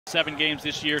7 games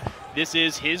this year. This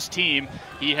is his team.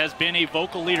 He has been a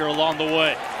vocal leader along the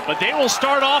way. But they will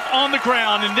start off on the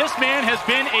ground, and this man has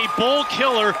been a bull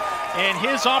killer, and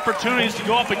his opportunities to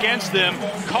go up against them.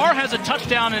 Carr has a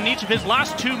touchdown in each of his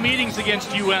last 2 meetings against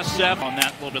USF. On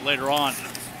that a little bit later on.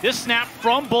 This snap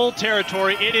from bull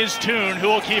territory. It is Toon who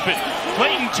will keep it.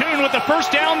 Clayton Toon with the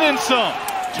first down, then some.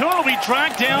 Toon will be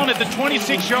dragged down at the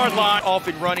 26-yard line. Off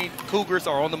and running. Cougars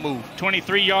are on the move.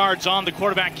 23 yards on the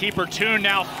quarterback keeper. Toon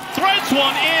now threads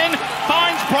one in,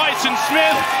 finds Bryson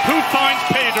Smith, who finds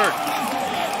pay dirt.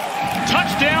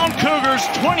 Touchdown Cougars,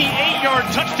 28-yard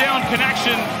touchdown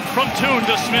connection from Toon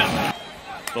to Smith.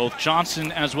 Both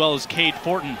Johnson as well as Cade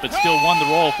Fortin, but still won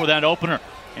the roll for that opener.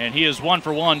 And he is 1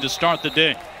 for 1 to start the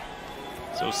day.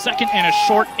 So second and a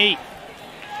short 8.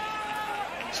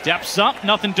 Steps up,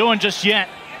 nothing doing just yet.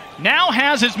 Now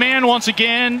has his man once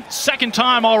again. Second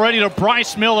time already to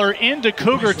Bryce Miller into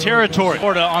Cougar territory.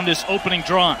 Florida on this opening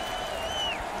drive.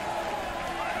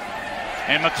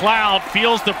 And McLeod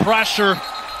feels the pressure,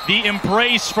 the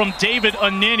embrace from David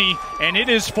Anini, and it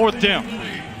is 4th down.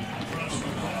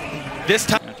 This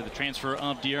time after the transfer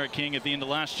of De'Ara King at the end of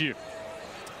last year.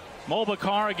 Mulba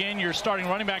Carr again, your starting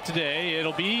running back today.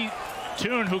 It'll be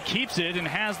Toon who keeps it and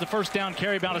has the first down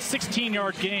carry, about a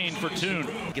 16-yard gain for Toon.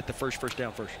 Get the first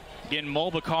down first. Again,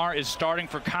 Mulba Carr is starting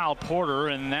for Kyle Porter,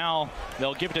 and now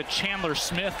they'll give it to Chandler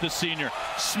Smith, the senior.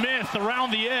 Smith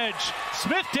around the edge.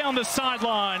 Smith down the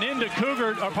sideline into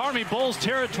Bulls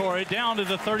territory, down to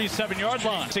the 37-yard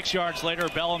line. 6 yards later,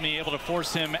 Bellamy able to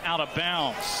force him out of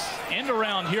bounds. End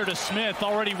around here to Smith,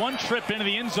 already 1 trip into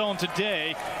the end zone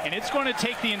today, and it's going to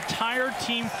take the entire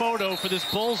team photo for this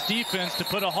Bulls defense to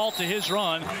put a halt to his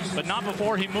run, but not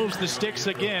before he moves the sticks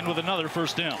again with another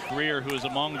first down. Greer, who is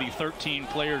among the 13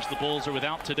 players the Bulls are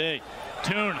without today.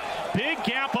 Toon, big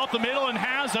gap up the middle and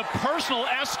has a personal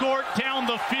escort down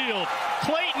the field.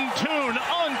 Clayton Toon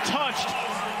untouched.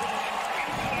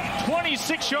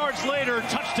 26 yards later,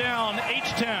 touchdown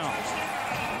H-Town.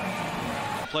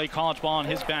 Play college ball in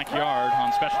his backyard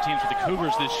on special teams with the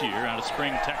Cougars this year out of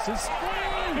Spring, Texas.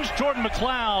 Here's Jordan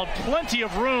McLeod, plenty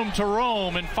of room to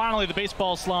roam, and finally the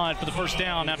baseball slide for the first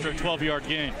down after a 12-yard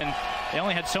gain. And they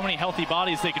only had so many healthy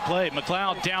bodies they could play.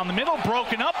 McLeod down the middle,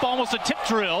 broken up, almost a tip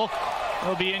drill.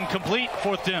 It'll be incomplete,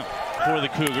 4th down for the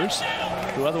Cougars,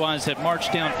 who otherwise have marched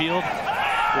downfield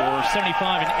for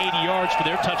 75 and 80 yards for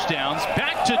their touchdowns.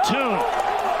 Back to Toon.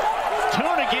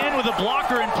 Toon again with a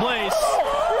blocker in place.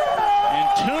 And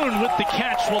Toon with the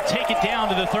catch will take it down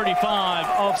to the 35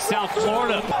 of South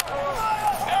Florida.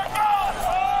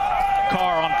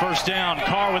 Carr on first down.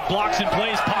 Carr with blocks in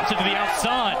place, pops it to the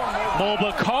outside.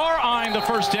 Mulba Carr eyeing the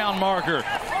first down marker.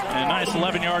 And a nice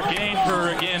 11-yard gain for,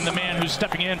 again, the man who's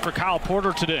stepping in for Kyle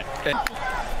Porter today.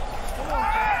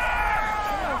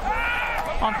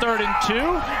 On 3rd and 2,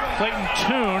 Clayton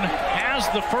Toon has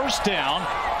the first down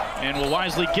and will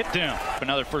wisely get down.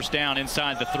 Another first down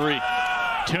inside the 3.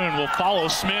 Toon will follow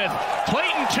Smith.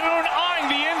 Clayton Toon eyeing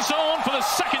the end zone for the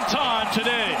 2nd time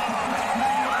today.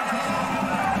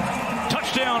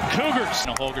 Touchdown Cougars.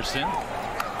 Holgerson,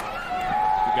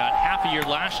 who got half a year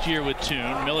last year with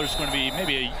Toon. Miller's going to be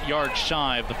maybe a yard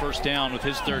shy of the first down with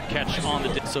his 3rd catch on the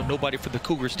day. So nobody for the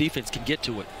Cougars defense can get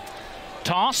to it.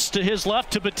 Toss to his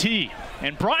left to Battie.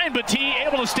 And Brian Battie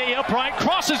able to stay upright,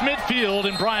 crosses midfield,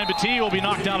 and Brian Battie will be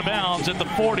knocked out of bounds at the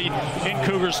 40 in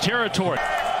Cougars territory.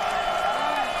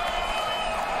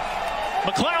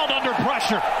 McLeod under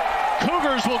pressure.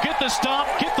 Cougars will get the stop,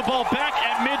 get the ball back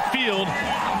at midfield.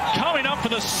 Coming up for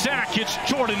the sack, it's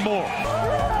Jordan Moore.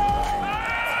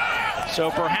 So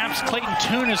perhaps Clayton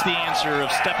Toon is the answer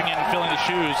of stepping in and filling the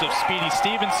shoes of Speedy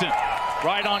Stevenson.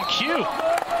 Right on cue.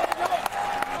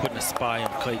 Putting a spy on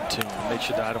Clayton Toon to make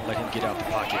sure that I don't let him get out the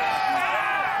pocket.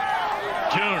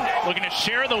 Toon looking to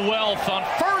share the wealth on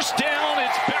first down.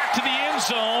 It's back to the end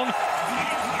zone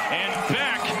and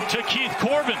back to Keith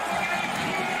Corbin.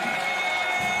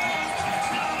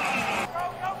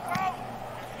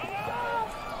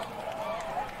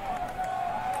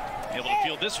 Able to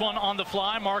field this one on the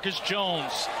fly, Marcus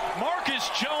Jones. Marcus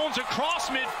Jones across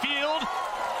midfield,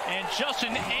 and just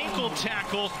an ankle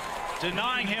tackle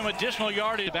denying him additional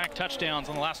yardage. Back touchdowns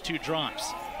on the last 2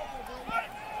 drives.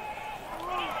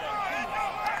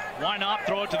 Why not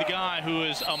throw it to the guy who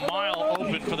is a mile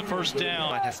open for the first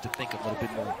down? Has to think a little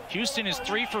bit more. Houston is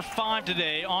 3 for 5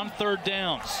 today on 3rd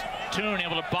downs. Toon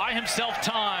able to buy himself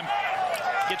time.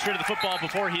 Gets rid of the football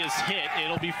before he is hit.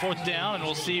 It'll be 4th down, and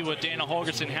we'll see what Dana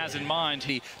Holgerson has in mind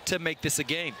to make this a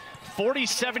game.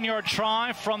 47-yard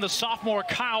try from the sophomore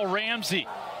Kyle Ramsey.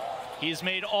 He's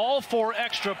made all 4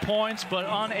 extra points, but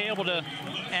unable to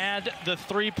add the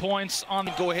 3 points on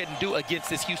the go ahead and do against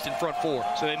this Houston front 4.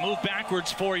 So they move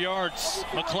backwards 4 yards.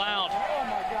 McLeod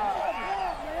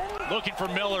looking for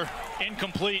Miller,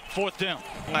 incomplete, 4th down.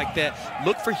 Like that,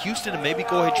 look for Houston to maybe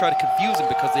go ahead and try to confuse him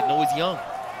because they know he's young.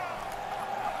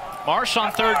 Marsh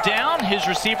on 3rd down. His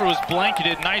receiver was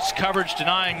blanketed. Nice coverage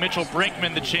denying Mitchell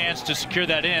Brinkman the chance to secure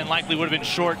that in. Likely would have been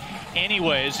short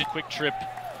anyways. A quick trip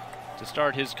to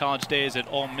start his college days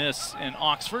at Ole Miss in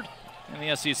Oxford in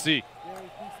the SEC.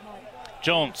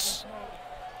 Jones.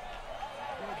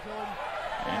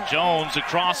 And Jones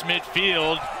across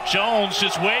midfield. Jones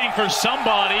just waiting for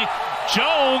somebody.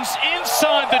 Jones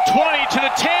inside the 20 to the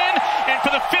 10, and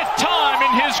for the 5th time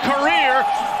in his career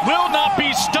will not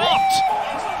be stopped.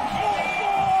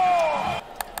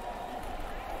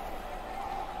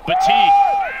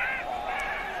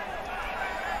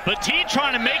 Petit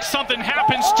trying to make something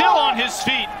happen, still on his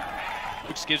feet.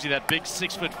 Which gives you that big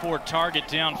 6'4" target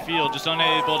downfield, just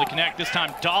unable to connect. This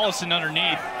time Dollison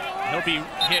underneath. He'll be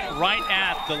hit right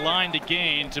at the line to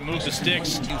gain to move the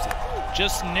sticks.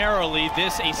 Just narrowly,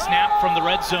 this a snap from the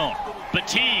red zone.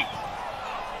 Petit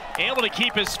able to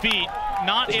keep his feet,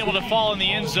 not able to fall in the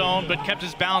end zone, but kept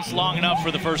his balance long enough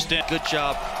for the 1st down. Good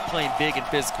job playing big and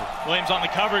physical. Williams on the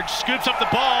coverage, scoops up the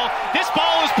ball. This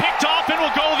ball is picked off and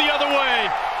will go the other way.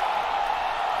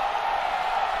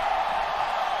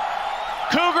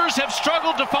 Cougars have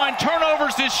struggled to find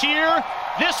turnovers this year.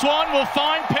 This one will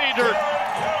find pay dirt.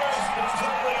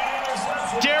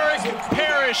 Derek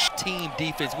Parrish. Team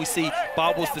defense. We see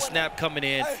bobbles the snap coming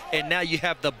in, and now you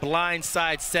have the blind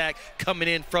side sack coming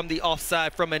in from the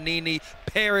offside from Anini.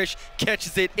 Parrish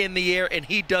catches it in the air, and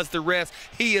he does the rest.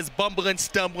 He is bumbling,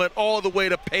 stumbling all the way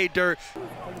to pay dirt.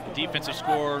 The defensive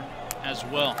score as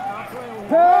well.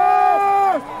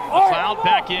 McLeod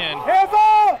back in.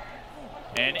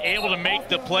 And able to make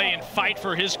the play and fight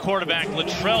for his quarterback,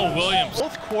 Latrell Williams.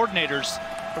 Both coordinators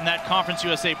from that Conference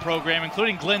USA program,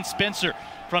 including Glenn Spencer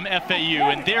from FAU.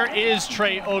 And there is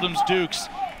Trey Odoms-Dukes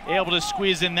able to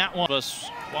squeeze in that one. Us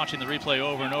watching the replay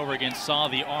over and over again saw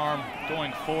the arm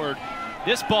going forward.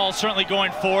 This ball certainly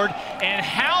going forward. And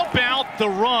how about the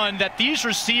run that these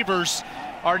receivers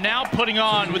are now putting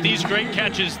on with these great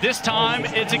catches? This time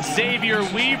it's Xavier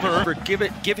Weaver. Give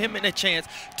him a chance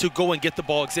to go and get the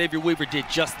ball. Xavier Weaver did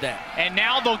just that. And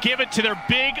now they'll give it to their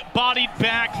big-bodied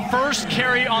back. First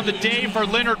carry on the day for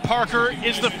Leonard Parker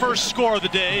is the first score of the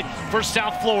day for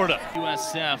South Florida.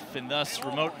 USF, and thus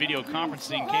remote video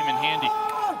conferencing came in handy.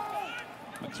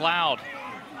 McLeod.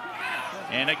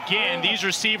 And again, these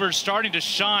receivers starting to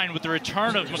shine with the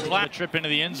return of McLeod. Trip into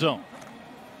the end zone.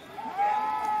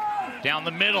 Down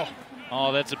the middle.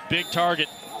 Oh, that's a big target.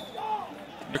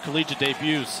 Their collegiate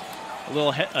debuts a little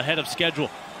ahead of schedule.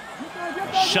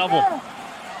 Shovel.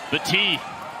 Petit.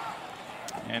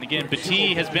 And again,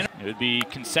 Petit has been. It would be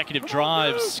consecutive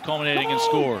drives culminating in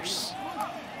scores.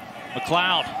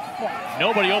 McLeod.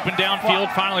 Nobody open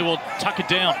downfield. Finally, will tuck it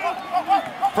down.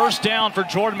 1st down for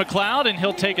Jordan McLeod, and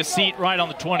he'll take a seat right on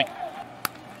the 20.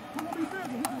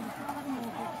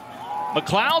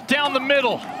 McLeod down the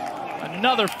middle.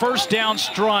 Another 1st down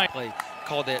strike.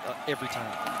 Call that every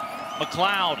time.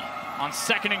 McLeod on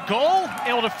 2nd and goal,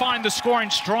 able to find the scoring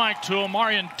strike to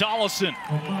Omarion Dollison.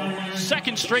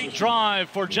 2nd straight drive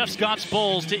for Jeff Scott's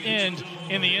Bulls to end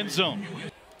in the end zone.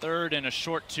 3rd and a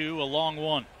short 2, a long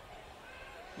 1.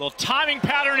 Little timing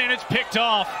pattern, and it's picked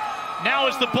off. Now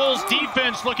is the Bulls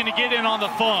defense looking to get in on the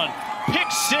fun.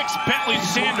 Pick 6, Bentley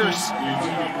Sanders.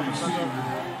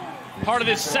 Part of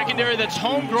this secondary that's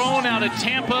homegrown out of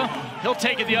Tampa. He'll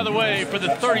take it the other way for the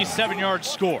 37-yard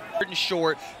score.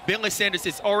 Short. Bentley Sanders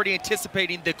is already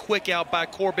anticipating the quick out by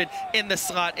Corbin in the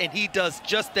slot, and he does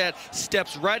just that.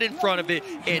 Steps right in front of it,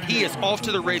 and he is off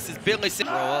to the races. Bentley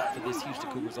Sanders. Grow up for this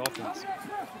Houston Cougars offense.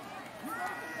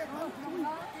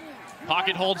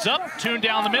 Pocket holds up, tuned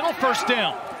down the middle, 1st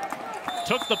down.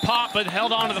 Took the pop, but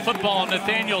held on to the football.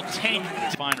 Nathaniel Tank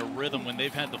find a rhythm when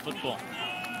they've had the football.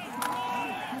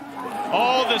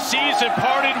 Oh, the seas have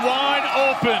parted wide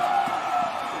open.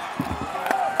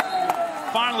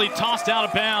 Finally tossed out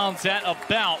of bounds at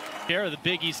about share of the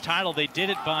Big East title. They did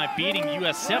it by beating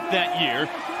USF that year.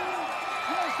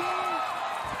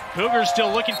 Cougars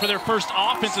still looking for their first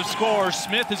offensive score.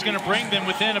 Smith is going to bring them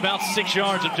within about 6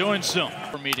 yards of doing so.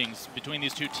 Meetings between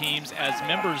these two teams as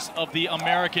members of the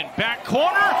American back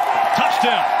corner.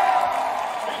 Touchdown.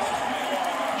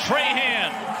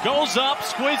 Trahan goes up,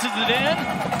 squeezes it in.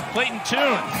 Clayton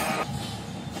Toon.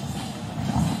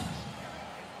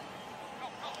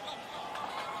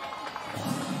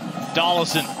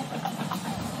 Dollison.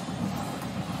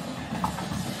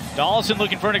 Dollison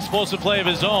looking for an explosive play of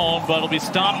his own, but it'll be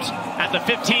stopped at the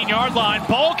 15-yard line.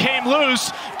 Ball came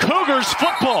loose. Cougars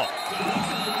football.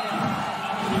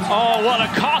 Oh, what a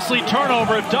costly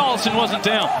turnover if Dollison wasn't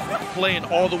down. Playing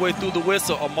all the way through the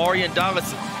whistle. Amarian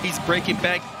Dollison, he's breaking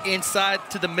back inside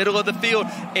to the middle of the field,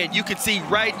 and you can see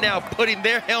right now putting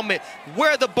their helmet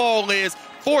where the ball is,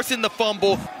 forcing the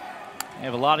fumble. They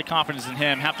have a lot of confidence in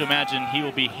him. Have to imagine he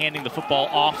will be handing the football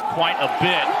off quite a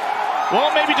bit.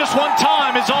 Well, maybe just one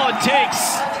time is all it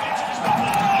takes.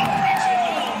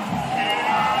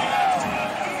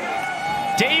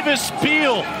 Davis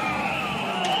Beal.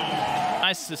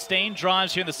 Nice sustained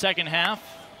drives here in the second half.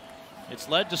 It's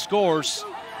led to scores.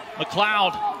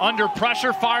 McLeod under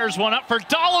pressure, fires one up for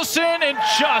Dollison, and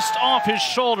just off his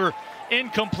shoulder,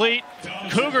 incomplete.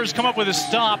 Cougars come up with a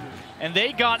stop, and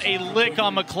they got a lick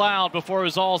on McLeod before it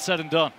was all said and done.